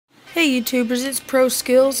Hey YouTubers, it's Pro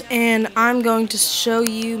Skills, and I'm going to show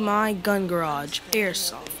you my gun garage,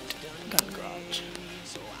 airsoft gun garage.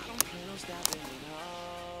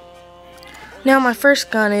 Now my first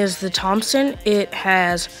gun is the Thompson. It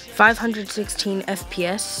has 516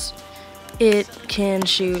 FPS. It can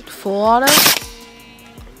shoot full auto,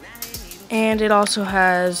 and it also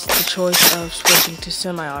has the choice of switching to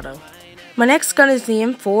semi-auto. My next gun is the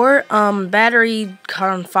M4. Battery caught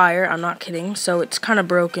on fire, I'm not kidding, so it's kind of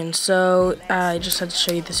broken, so I just had to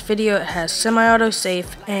show you this video. It has semi-auto,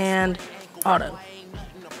 safe, and auto.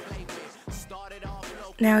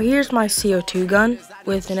 Now here's my CO2 gun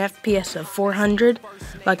with an FPS of 400,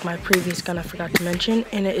 like my previous gun I forgot to mention,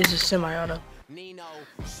 and it is a semi-auto.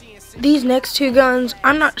 These next two guns,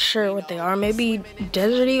 I'm not sure what they are. Maybe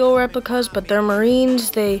Desert Eagle replicas, but they're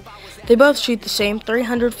Marines. They both shoot the same,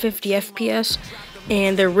 350 FPS,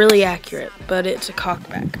 and they're really accurate, but it's a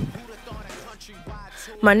cockback.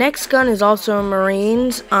 My next gun is also a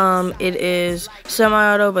Marines. It is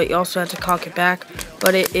semi-auto, but you also have to cock it back,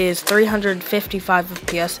 but it is 355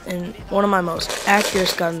 FPS, and one of my most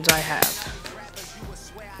accurate guns I have.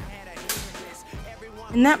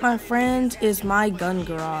 And that, my friends, is my gun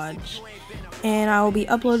garage. And I will be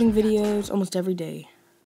uploading videos almost every day.